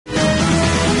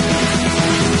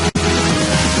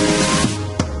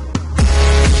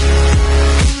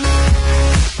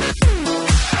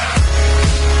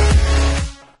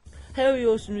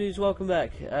awesome news, welcome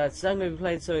back. Today I'm going to be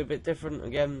playing something a bit different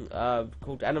again,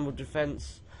 called Animal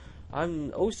Defense.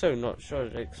 I'm also not sure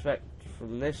what to expect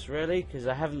from this really, because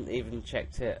I haven't even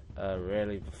checked it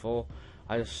really before.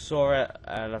 I just saw it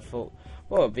and I thought,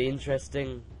 well, it'd be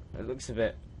interesting. It looks a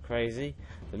bit crazy.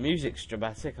 The music's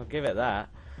dramatic, I'll give it that.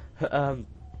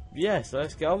 Yeah, so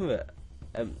let's get on with it.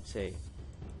 Empty.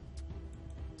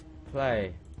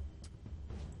 Play.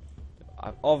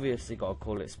 I've obviously got to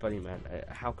call it Spuddyman.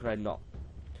 How could I not?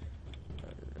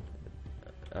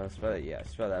 Spell it, yeah,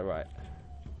 spell that right.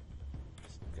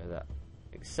 Let's go that.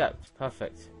 Accept,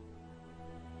 perfect.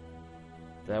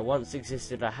 There once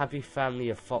existed a happy family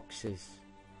of foxes.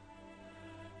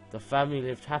 The family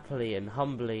lived happily and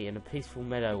humbly in a peaceful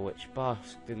meadow which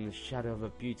basked in the shadow of a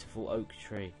beautiful oak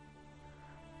tree.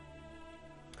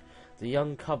 The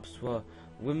young cubs were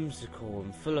whimsical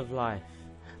and full of life.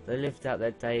 They lived out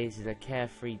their days in a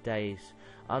carefree daze,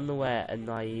 unaware and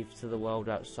naive to the world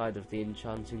outside of the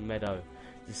enchanting meadow.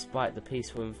 Despite the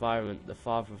peaceful environment, the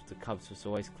father of the cubs was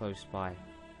always close by.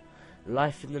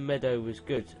 Life in the meadow was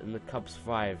good and the cubs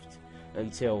thrived,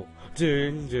 until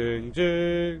ding ding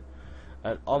ding,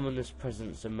 an ominous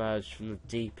presence emerged from the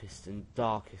deepest and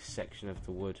darkest section of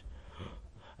the wood.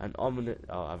 An ominous...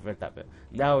 oh, I've read that bit.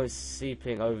 Now it's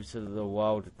seeping over to the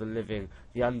world of the living,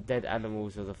 the undead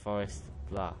animals of the forest,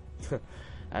 blah.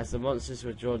 As the monsters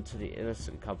were drawn to the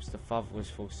innocent cubs, the father was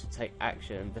forced to take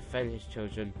action and defend his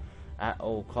children at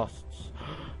all costs.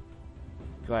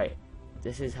 Great.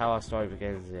 This is how our story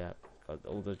begins, yeah. Got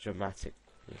all the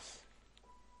dramaticness.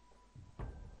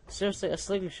 Seriously, a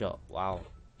slingshot? Wow.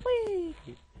 Whee!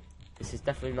 This is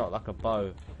definitely not like a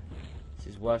bow. This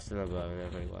is worse than a bow in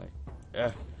every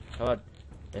way. Come on.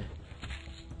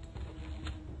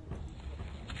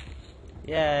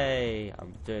 Yay!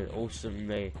 I'm doing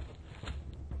awesomely.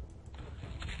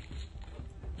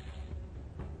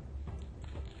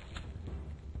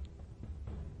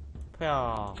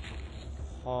 Yeah.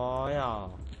 Oh yeah.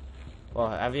 Well,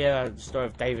 have you heard the story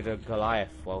of David and Goliath?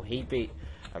 Well, he beat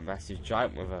a massive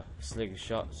giant with a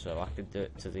slingshot, so I can do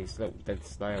it to these little dead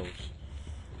snails.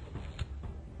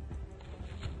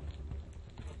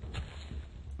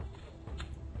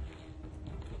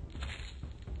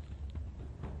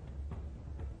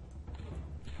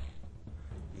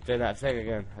 Doing that thing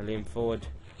again. I lean forward.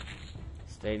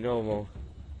 Stay normal.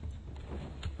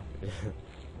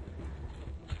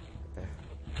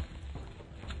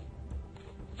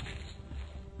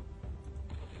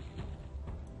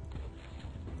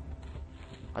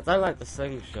 I don't like the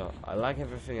slingshot. I like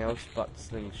everything else but the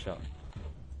slingshot.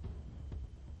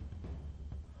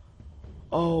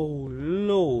 Oh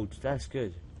Lord, that's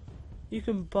good. You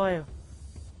can buy a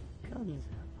gun.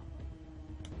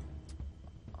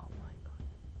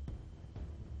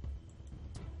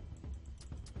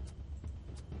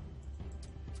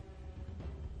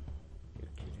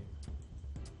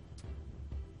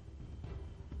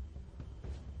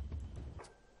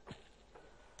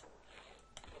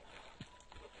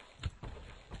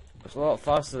 It's a lot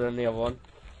faster than the other one.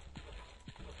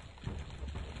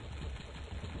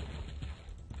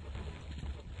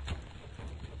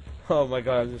 Oh my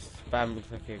god, I'm just spam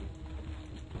clicking.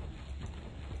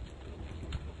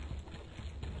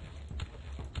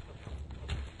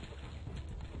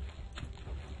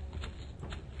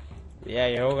 Yeah,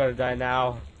 you're all gonna die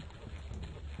now.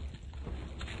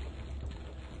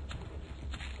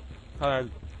 Hold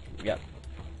on. Yep.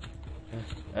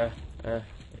 Yeah.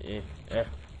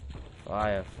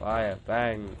 Fire, fire,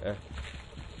 bang.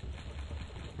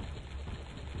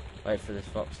 Wait for this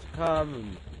fox to come.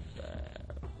 And,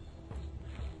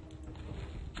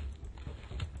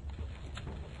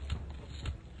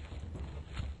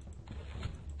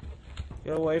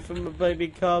 get away from the baby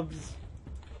cubs.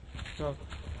 Oh.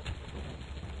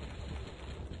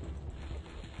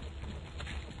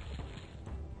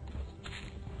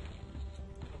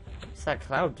 What's that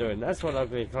cloud doing? That's one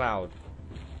ugly cloud.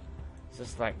 It's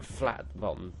just like flat at the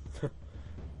bottom.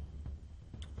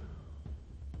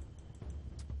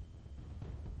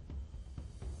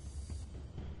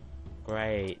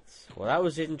 Great. Well, that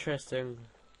was interesting.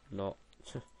 Not.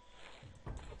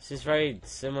 This is very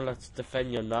similar to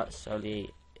Defend Your Nuts, only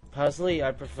personally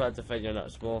I prefer Defend Your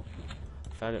Nuts more.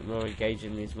 I found it more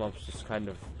engaging. These mobs just kind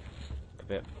of a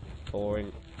bit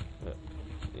boring, but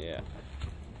yeah.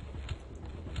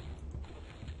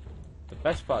 The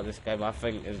best part of this game, I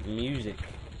think, is the music,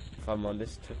 if I'm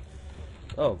honest.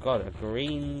 Oh god, a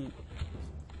green...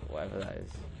 whatever that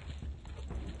is.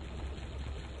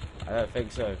 I don't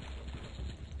think so.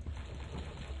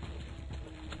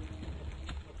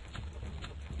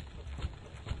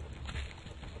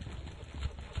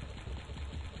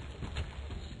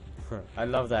 I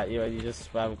love that. You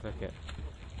just spam click it.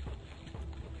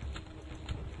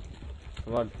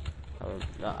 Come on.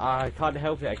 I can't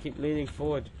help it. I keep leaning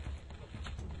forward.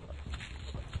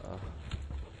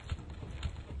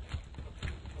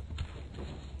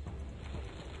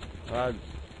 Run.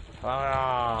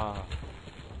 Ah.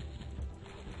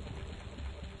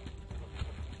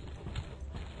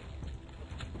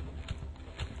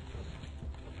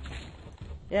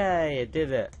 Yay, I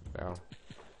did it. Now,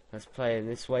 let's play in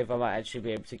this wave. I might actually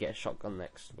be able to get a shotgun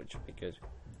next, which would be good.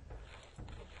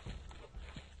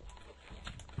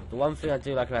 The one thing I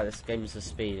do like about this game is the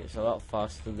speed. It's a lot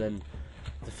faster than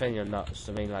defending your nuts.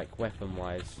 I mean, like,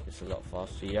 weapon-wise, it's a lot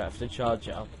faster. You don't have to charge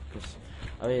it up, because,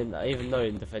 I mean, even though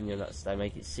in defending your nuts they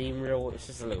make it seem real, it's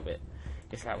just a little bit,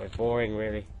 it's like we're boring,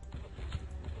 really.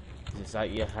 It's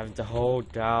like you have to hold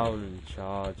down and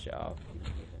charge it up.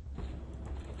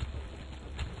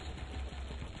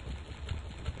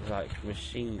 It's like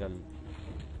machine gun.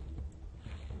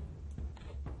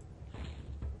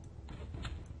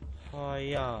 Oh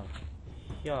yeah,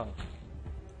 yeah.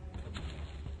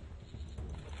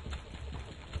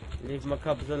 Leave my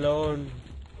cubs alone.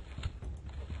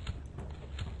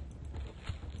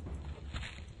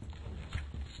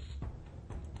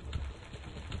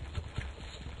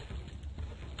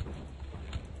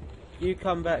 You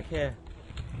come back here.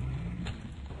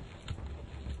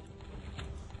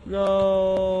 No.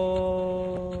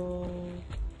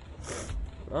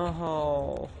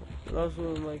 Oh, lost one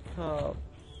of my cubs.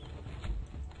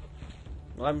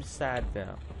 I'm sad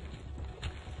now.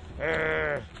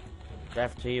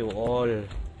 Death to you all.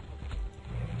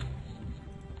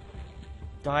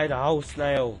 Die the house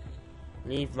snail.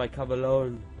 Leave my cub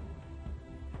alone.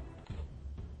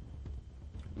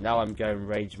 Now I'm going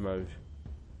rage mode.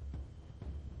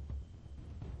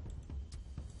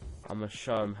 I'm gonna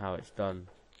show him how it's done.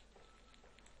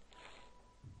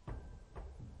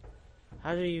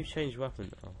 How do you change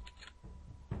weapon? Oh.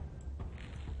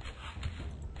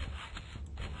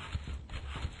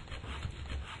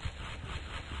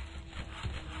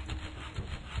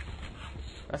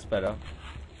 That's better.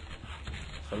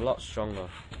 It's a lot stronger.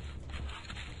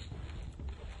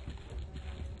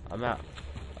 I'm out.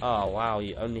 Oh wow,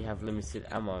 you only have limited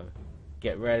ammo.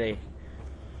 Get ready.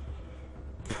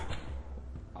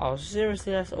 Oh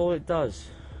seriously, that's all it does.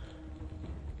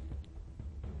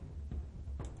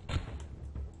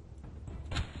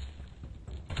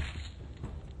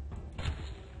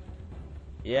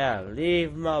 Yeah,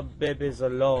 leave my babies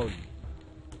alone.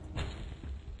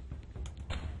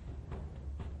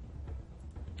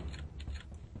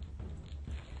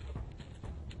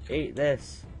 Eat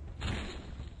this.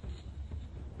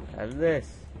 And this.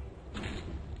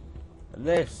 And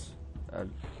this.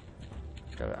 And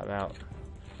I'm out.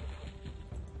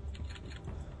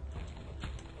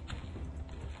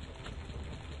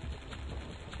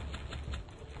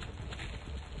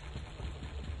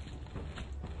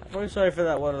 I'm really sorry for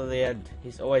that one at the end.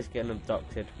 He's always getting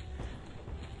abducted.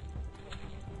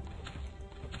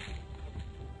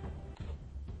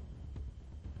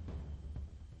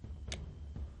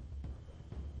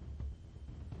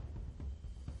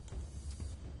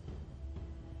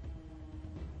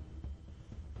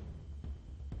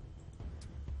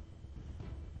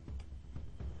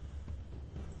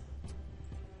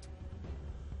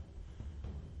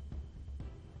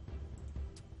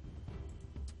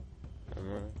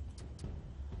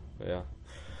 Yeah.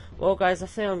 Well guys, I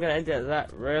think I'm going to end it at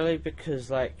that really,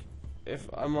 because like, if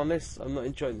I'm honest, I'm not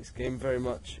enjoying this game very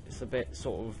much. It's a bit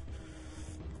sort of,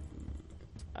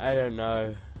 I don't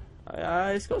know.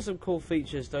 It's got some cool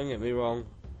features, don't get me wrong.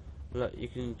 Look, you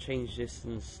can change this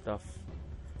and stuff.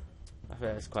 I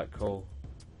think that's quite cool.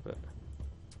 But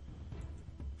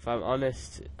if I'm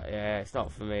honest, yeah, it's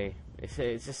not for me. It's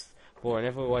just boring.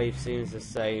 Every wave seems the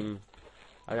same.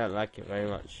 I don't like it very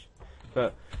much.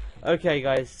 But okay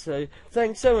guys, so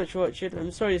thanks so much for watching.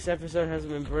 I'm sorry this episode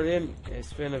hasn't been brilliant.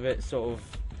 It's been a bit sort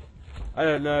of, I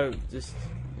don't know, just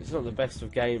it's not the best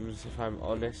of games if I'm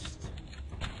honest.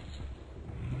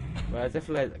 But I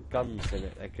definitely like the guns in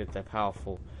it. They're good, they're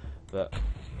powerful. But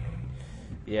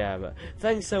yeah, but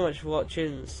thanks so much for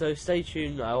watching. So stay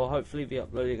tuned. I will hopefully be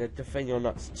uploading a Defend Your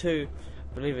Nuts 2.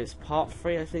 I believe it's part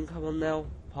 3. I think I'm on now,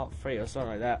 part 3 or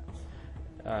something like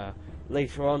that.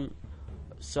 Later on.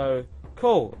 So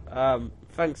cool.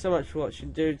 Thanks so much for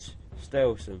watching, dudes. Stay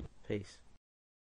awesome. Peace.